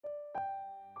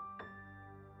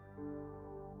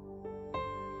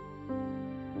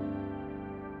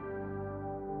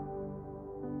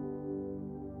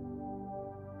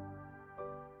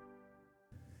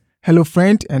Hello,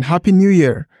 friend, and Happy New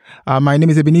Year. My name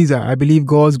is Ebenezer. I believe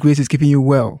God's grace is keeping you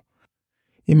well.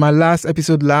 In my last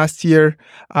episode last year,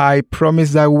 I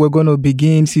promised that we were going to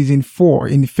begin season 4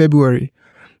 in February.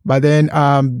 But then,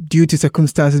 due to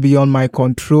circumstances beyond my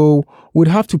control, we'd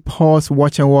have to pause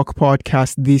Watch and Walk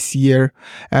podcast this year.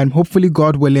 And hopefully,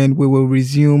 God willing, we will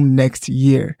resume next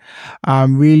year.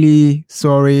 I'm really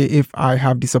sorry if I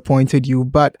have disappointed you,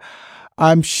 but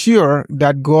I'm sure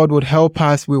that God would help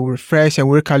us. We will refresh and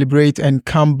recalibrate and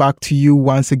come back to you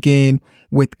once again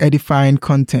with edifying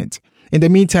content. In the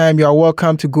meantime, you are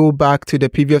welcome to go back to the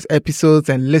previous episodes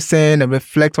and listen and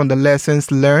reflect on the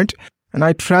lessons learned. And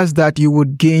I trust that you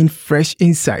would gain fresh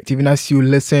insight even as you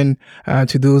listen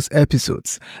to those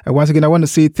episodes. And once again, I want to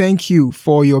say thank you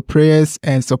for your prayers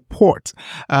and support.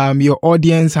 Your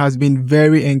audience has been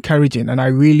very encouraging, and I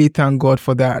really thank God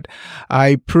for that.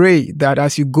 I pray that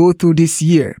as you go through this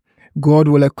year, God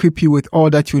will equip you with all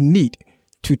that you need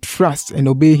to trust and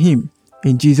obey Him.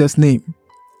 In Jesus' name,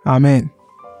 Amen.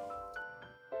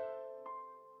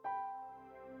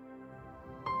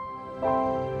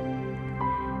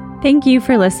 Thank you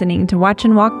for listening to Watch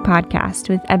and Walk podcast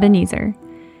with Ebenezer.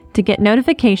 To get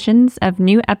notifications of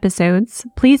new episodes,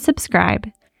 please subscribe.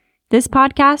 This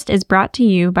podcast is brought to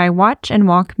you by Watch and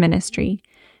Walk Ministry.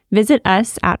 Visit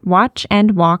us at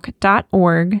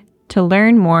watchandwalk.org to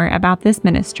learn more about this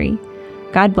ministry.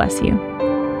 God bless you.